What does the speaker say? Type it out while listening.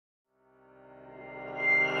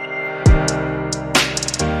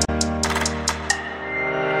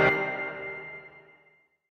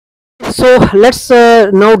So let's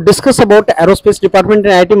now discuss about aerospace department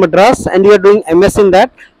in IIT Madras, and you are doing MS in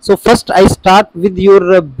that. So first I start with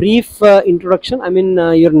your brief introduction. I mean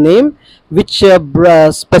your name, which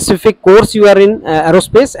specific course you are in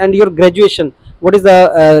aerospace, and your graduation. What is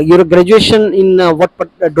the your graduation in what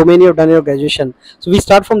domain you have done your graduation? So we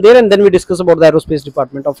start from there, and then we discuss about the aerospace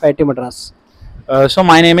department of IIT Madras. So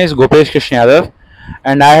my name is Gopesh Krishna Yadav,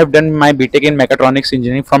 and I have done my BTech in Mechatronics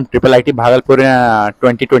Engineering from IIT Bhagalpur in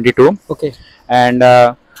 2022. Okay. And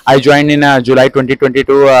I joined in July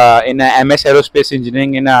 2022 in MS Aerospace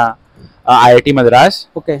Engineering in IIT Madras.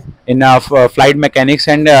 Okay. In flight mechanics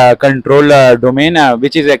and control domain,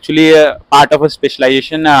 which is actually part of a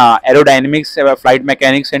specialization aerodynamics, flight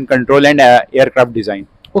mechanics and control, and aircraft design.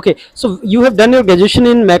 Okay, so you have done your graduation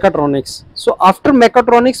in mechatronics. So after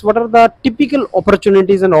mechatronics, what are the typical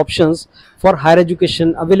opportunities and options for higher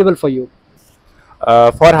education available for you?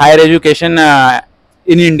 For higher education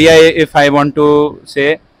in India, if I want to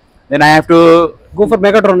say, then I have to Go for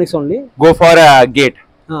mechatronics only? go for GATE.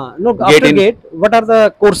 No, after GATE, what are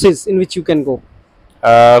the courses in which you can go?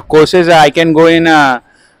 Courses I can go in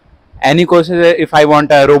any courses if I want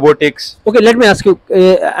robotics. Okay, let me ask you,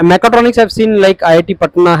 mechatronics I've seen like IIT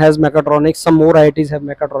Patna has mechatronics, some more IITs have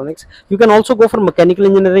mechatronics. You can also go for mechanical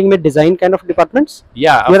engineering with design kind of departments?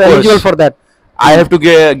 Yeah, You of are course. eligible for that? I have to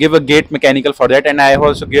give a GATE mechanical for that, and I have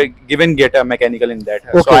also given GATE mechanical in that.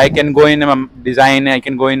 Okay. So I can go in design, I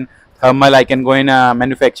can go in thermal, I can go in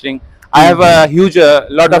manufacturing. I have a huge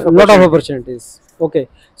lot of opportunities. Okay,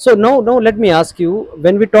 so now let me ask you,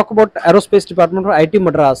 when we talk about aerospace department or IIT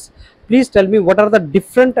Madras, please tell me what are the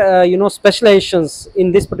different specializations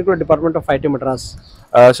in this particular department of IIT Madras?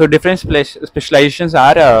 So different specializations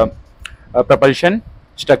are propulsion,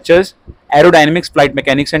 structures, aerodynamics, flight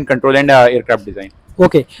mechanics and control, and aircraft design.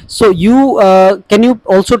 Okay, so you can you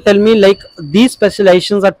also tell me like these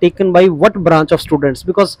specializations are taken by what branch of students?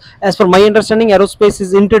 Because as per my understanding, aerospace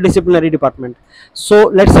is interdisciplinary department. So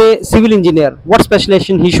let's say civil engineer, what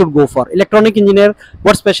specialization he should go for? Electronic engineer,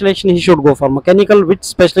 what specialization he should go for? Mechanical, which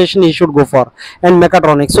specialization he should go for? And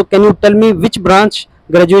mechatronics. So can you tell me which branch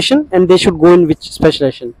graduation and they should go in which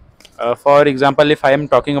specialization? For example, if I am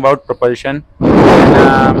talking about propulsion,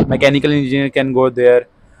 then, mechanical engineer can go there.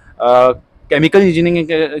 Chemical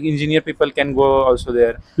engineer people can go also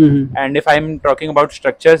there. And if I am talking about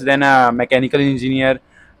structures, then mechanical engineer,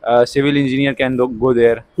 civil engineer can go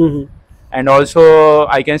there. And also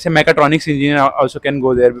I can say mechatronics engineer also can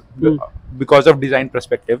go there because of design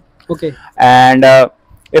perspective. Okay. And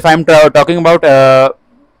if I am talking about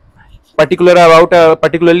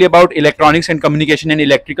particularly about electronics and communication and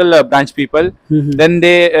electrical branch people, then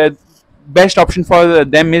they best option for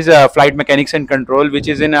them is flight mechanics and control, which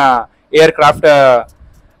is in aircraft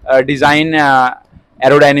design,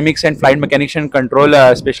 aerodynamics and flight mechanics and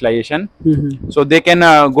control specialization. So they can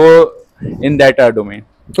go in that domain.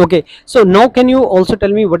 Okay, so now can you also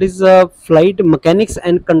tell me what is flight mechanics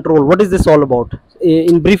and control? What is this all about?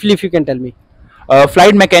 In briefly, if you can tell me.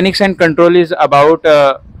 Flight mechanics and control is about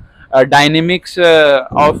dynamics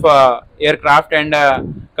of aircraft and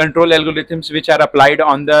control algorithms which are applied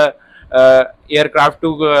on the aircraft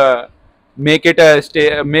to make it a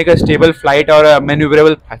stable flight or a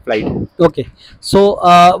maneuverable flight. Okay, so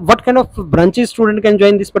what kind of branches student can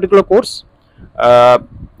join this particular course?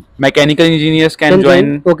 Mechanical engineers can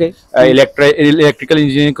join. Okay. Electrical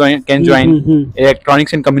engineering can join.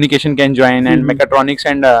 Electronics and communication can join, and mechatronics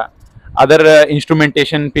and other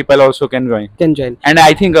instrumentation people also can join. And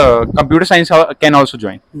I think computer science can also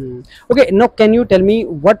join. Okay, now can you tell me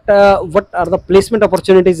what are the placement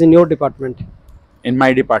opportunities in your department? In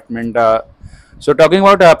my department, so talking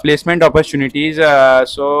about placement opportunities,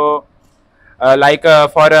 for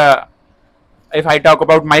if I talk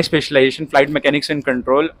about my specialization, flight mechanics and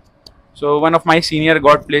control, so one of my senior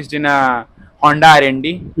got placed in Honda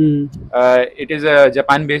R&D. It is a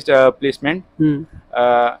Japan-based placement,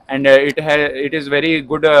 and it is very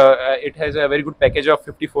good. It has a very good package of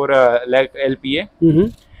 54 lakh LPA,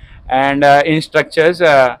 and in structures.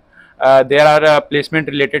 There are placement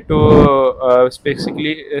related to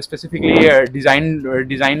specifically design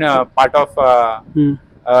part of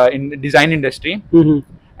in design industry.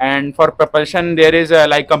 And for propulsion, there is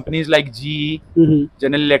like companies like GE,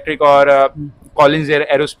 General Electric, or Collins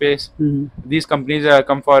Aerospace. These companies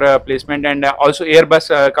come for placement, and also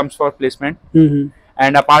Airbus comes for placement.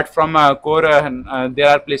 And apart from core, there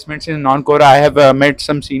are placements in non-core. I have met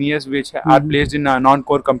some seniors which are placed in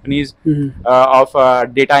non-core companies of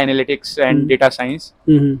data analytics and data science.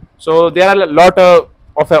 So there are a lot of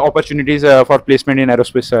opportunities for placement in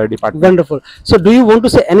aerospace department. Wonderful. So do you want to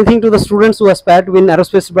say anything to the students who aspire to win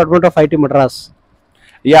aerospace department of IIT Madras?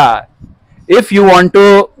 Yeah, if you want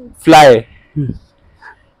to fly,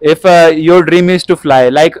 if your dream is to fly,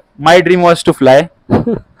 like my dream was to fly,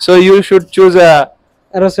 so you should choose a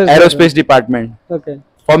Aerospace aerospace department. department Okay.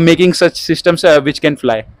 for making such systems which can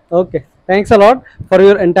fly. Okay. Thanks a lot for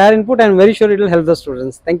your entire input. I'm very sure it will help the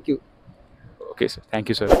students. Thank you. Okay, sir. Thank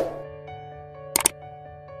you, sir.